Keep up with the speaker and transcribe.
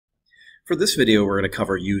For this video, we're going to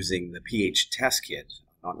cover using the pHTest kit,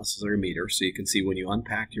 not necessarily a meter, so you can see when you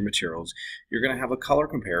unpack your materials, you're going to have a color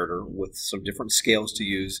comparator with some different scales to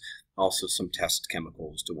use, also some test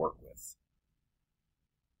chemicals to work with.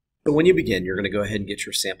 So when you begin, you're going to go ahead and get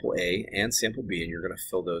your sample A and sample B, and you're going to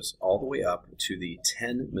fill those all the way up to the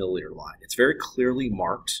 10 milliliter line. It's very clearly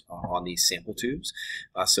marked on these sample tubes,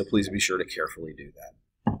 so please be sure to carefully do that.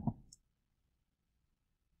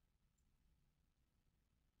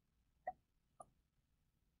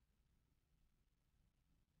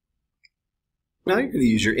 Now you're going to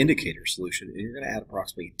use your indicator solution, and you're going to add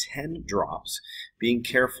approximately 10 drops, being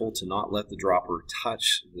careful to not let the dropper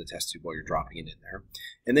touch the test tube while you're dropping it in there.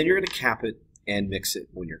 And then you're going to cap it and mix it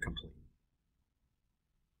when you're complete.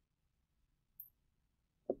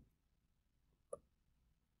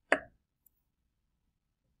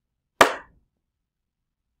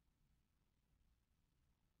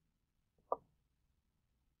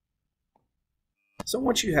 So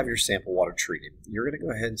once you have your sample water treated, you're going to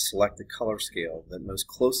go ahead and select the color scale that most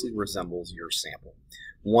closely resembles your sample.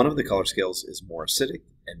 One of the color scales is more acidic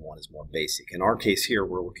and one is more basic. In our case here,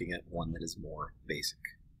 we're looking at one that is more basic.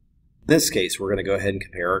 In this case, we're going to go ahead and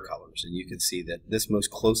compare our colors, and you can see that this most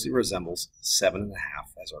closely resembles 7.5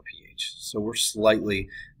 as our pH. So we're slightly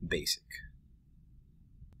basic.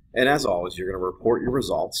 And as always, you're going to report your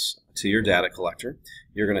results to your data collector.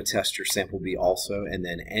 You're going to test your sample B also, and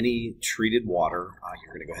then any treated water,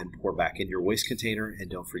 you're going to go ahead and pour back into your waste container, and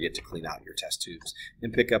don't forget to clean out your test tubes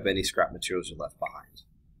and pick up any scrap materials you left behind.